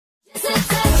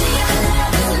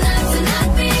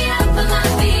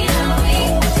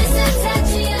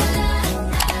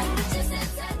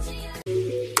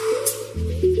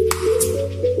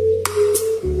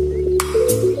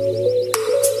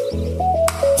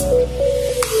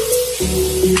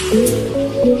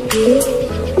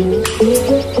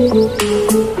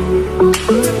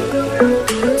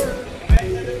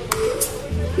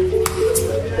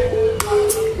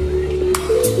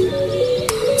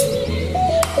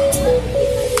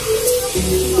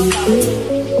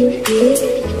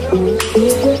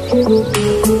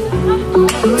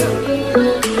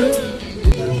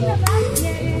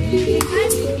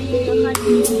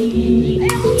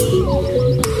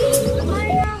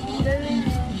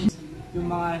Yung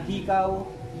mga hikaw,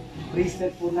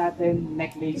 bracelet po natin,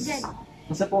 necklace.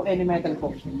 Basta po any metal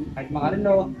po. Kahit mga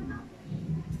relo.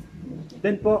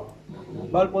 Then po,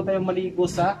 bawal po tayong maligo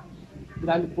sa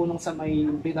ginamit po nung sa may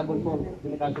inflatable po.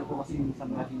 Ginamit po kasi yung sa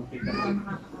mga inflatable.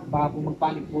 Baka po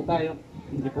magpanik po tayo,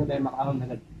 hindi po tayo makaahon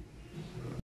agad.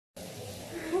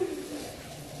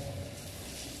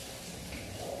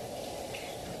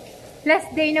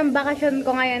 Last day ng bakasyon ko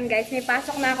ngayon, guys. May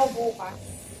pasok na ako bukas.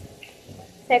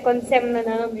 Second sem na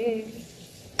namin.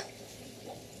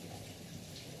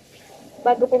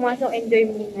 Bago pumasok, enjoy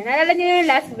muna. Naalala niyo yung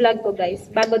last vlog ko, guys.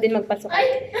 Bago din magpasok.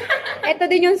 Ito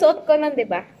din yung suot ko nun,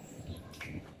 diba?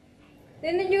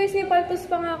 Then, yung may paltos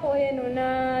pa nga ako, ayan o,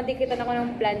 na dikitan ako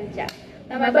ng plancha.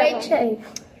 Mabait siya eh.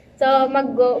 So,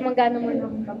 mag-ano muna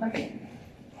ako.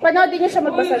 Panoodin niyo siya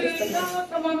magbasa gusto niyo.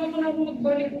 Tama mo na ako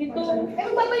magbalik nito. Eh,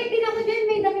 magbabalik din ako dyan.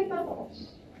 May damit pa ako.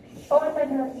 Oo,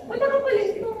 tanda. Punta ka pala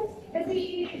ito.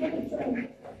 Kasi,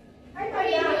 ay,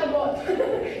 kaya abot.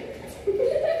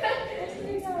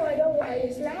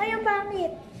 Ayos lang. Ngayon,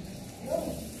 pangit.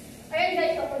 Ayan,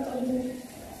 guys. Ako sa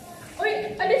uy,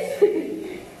 alis.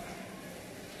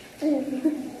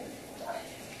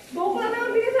 Buko lang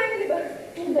naman binasahin, di ba?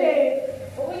 Hindi.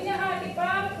 Okay niya, ate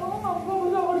pa. Oo,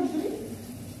 mabubulo ako.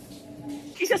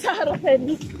 Isa sa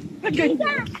harapan.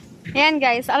 Maganda. Ayan,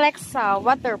 guys. Alexa,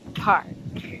 WATERPARK.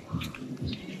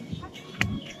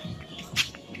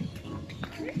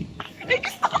 Ay,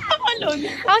 gusto ko kamalon.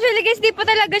 Actually, guys, di pa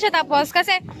talaga siya tapos.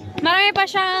 Kasi, marami pa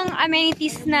siyang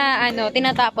amenities na,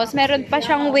 tinatapos. Meron pa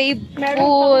siyang wave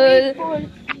pool.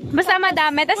 Basta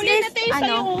madami. Tapos, guys,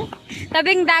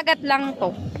 tabing dagat lang to.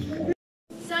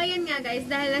 So, ayun nga, guys.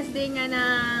 Dahil last day nga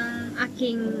ng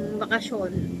aking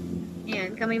bakasyon.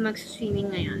 Ayan, kami mag-swimming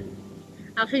ngayon.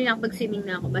 Actually, nakapag-swimming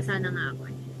na ako. Basa na nga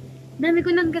ako. Dami ko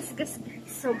nang gas-gas, guys.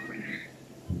 Sobra.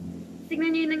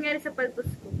 Tignan niyo yung nangyari sa palpos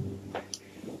ko.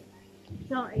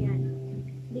 So, ayan.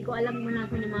 Hindi ko alam muna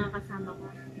kung yung mga kasama ko.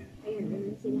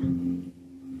 Ayun sila.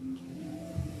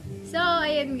 So,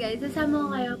 ayan guys. Sasama ko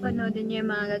kayo. Panoodin niyo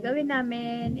yung mga gagawin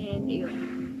namin. And, ayun.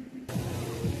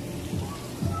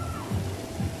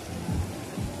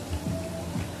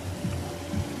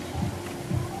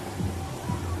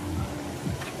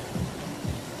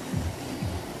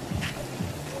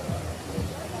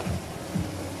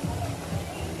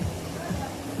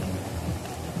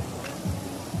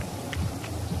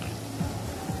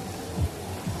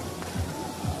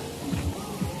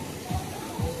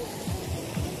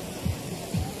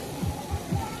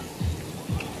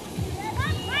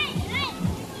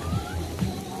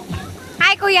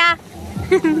 Hi, kuya!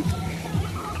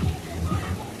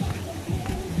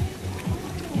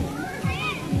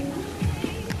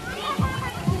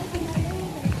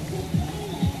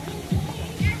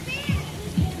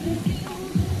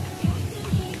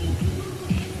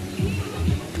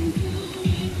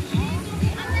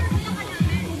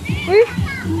 Uy!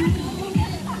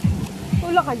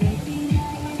 Wala ka din.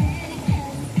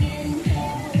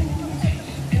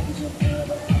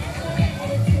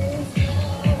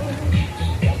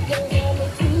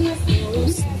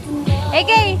 AK!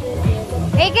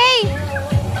 AK!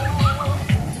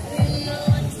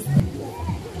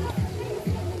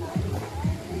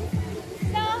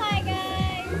 So, hi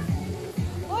guys!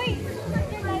 Uy!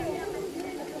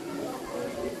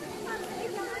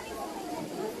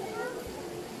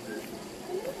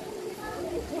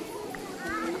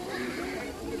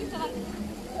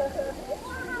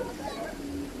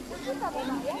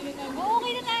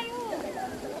 Okay na tayo!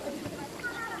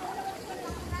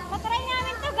 Matry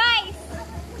namin to, guys!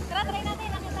 Tara, try natin.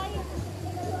 Lakit tayo.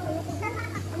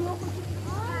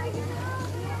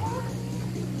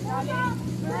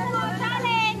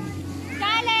 Challenge!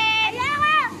 Challenge!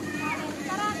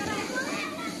 Tara, tara.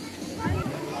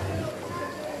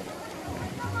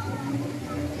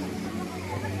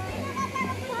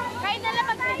 Kain na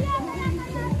lang tayo.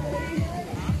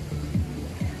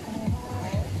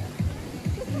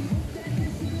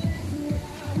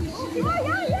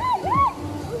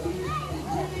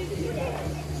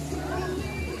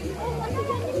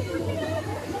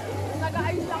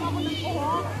 Nag-aayos lang ako ng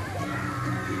buhok.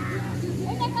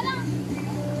 Ay, teka lang.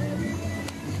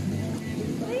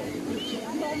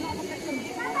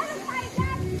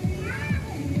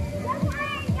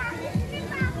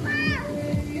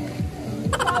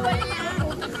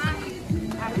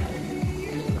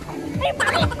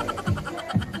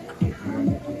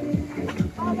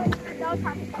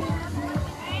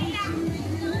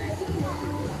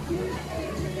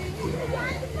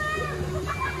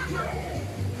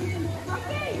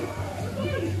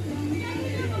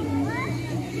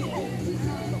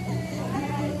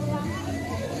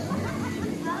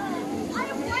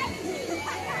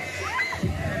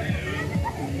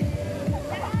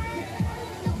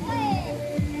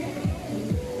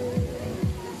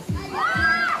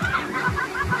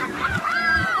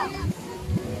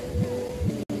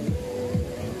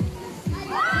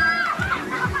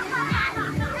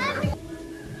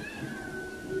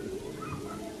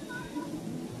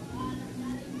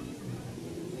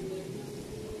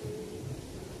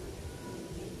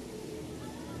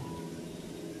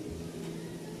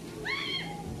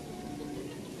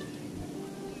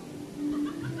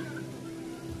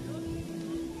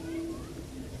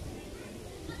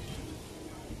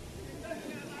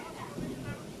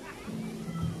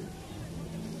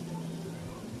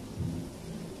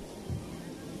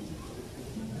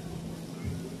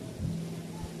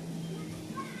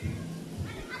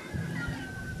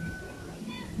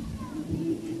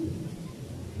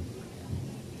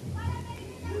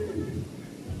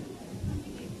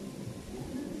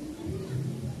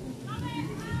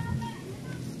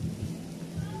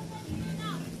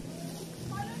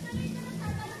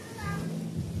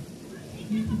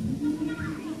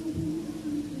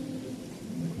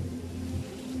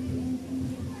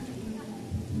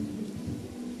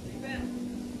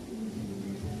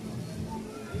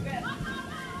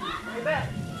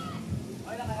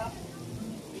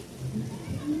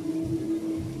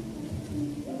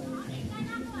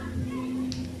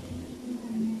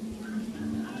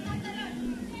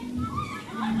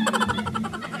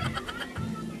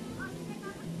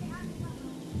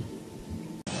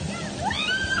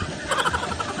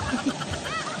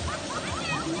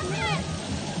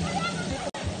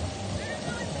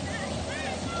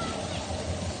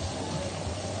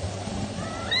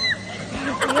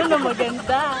 Ano na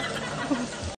maganda.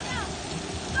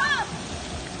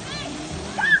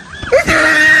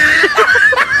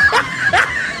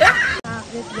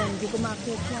 Akit yan, hindi ko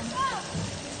makit yan.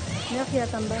 Hindi ako kaya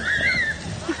tambay.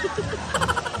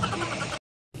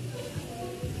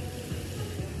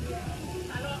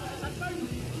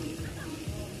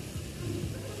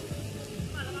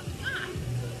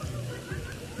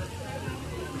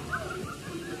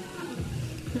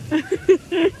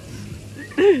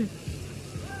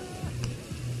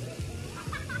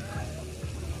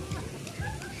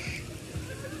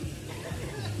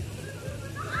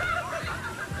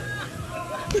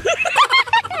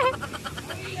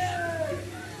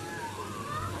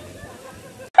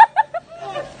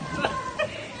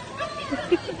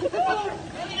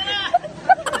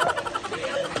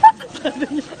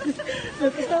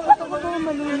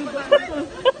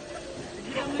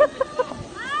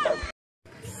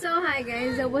 So, hi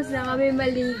guys. Tapos na kami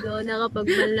maligo.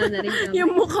 Nakapagmalaw na rin kami.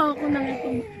 Yung mukha ko nang ito.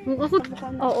 Mukha ko.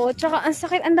 Oo. Tsaka, ang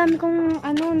sakit. Ang dami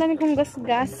kong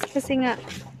gas-gas. Kasi nga,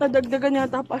 Tadagdagan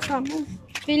yata pa sa mo.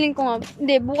 feeling ko nga,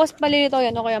 hindi, bukas palilito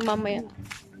yan o kaya mamaya.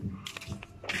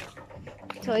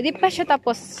 So, hindi pa siya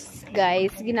tapos,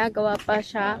 guys. Ginagawa pa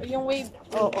siya. Yung wave.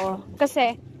 Oo.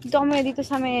 Kasi, dito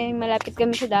sa may malapit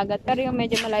kami sa dagat. Pero yung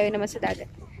medyo malayo naman sa dagat.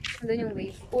 Doon yung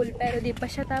wave pool. Pero di pa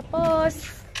siya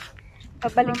tapos.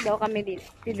 Pabalik daw kami dito.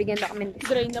 Bibigyan daw kami dito.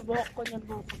 Dry na buhok ko niya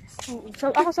bukas. So,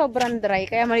 ako sobrang dry.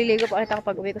 Kaya maliligo pa ulit ako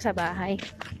pag uwi ko sa bahay.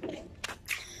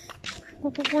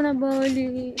 Kuko ko na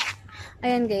bali.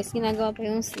 Ayan guys, ginagawa pa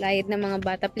yung slide ng mga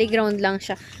bata. Playground lang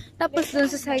siya. Tapos doon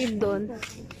sa side doon.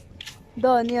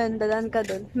 Doon, yun. Dadan ka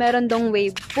doon. Meron dong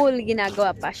wave pool.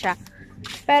 Ginagawa pa siya.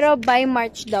 Pero by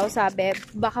March daw, sabi.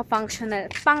 Baka functional.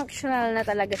 Functional na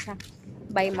talaga siya.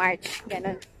 By March.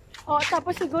 Ganon. Oh,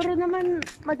 tapos siguro naman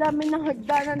madami ng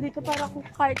hagdanan dito para kung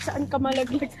kahit saan ka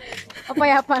malaglag.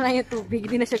 Papayapa na yung tubig.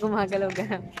 Hindi na siya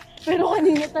gumagalaw-galaw. Pero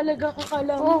kanina talaga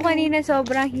akala Oo, mo. kanina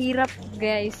sobrang hirap,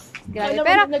 guys. Grabe. Akala mo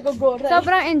Pero, nagogora.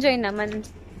 sobrang enjoy naman.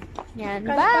 Yan.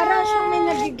 Bye! Para siyang may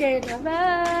nagigera.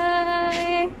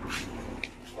 Bye!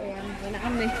 Ayan, muna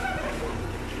kami.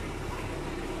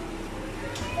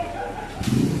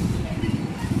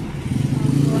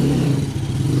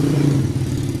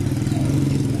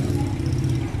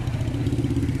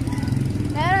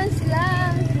 Meron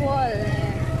silang pool.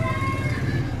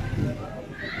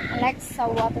 Alexa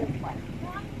Waterpark.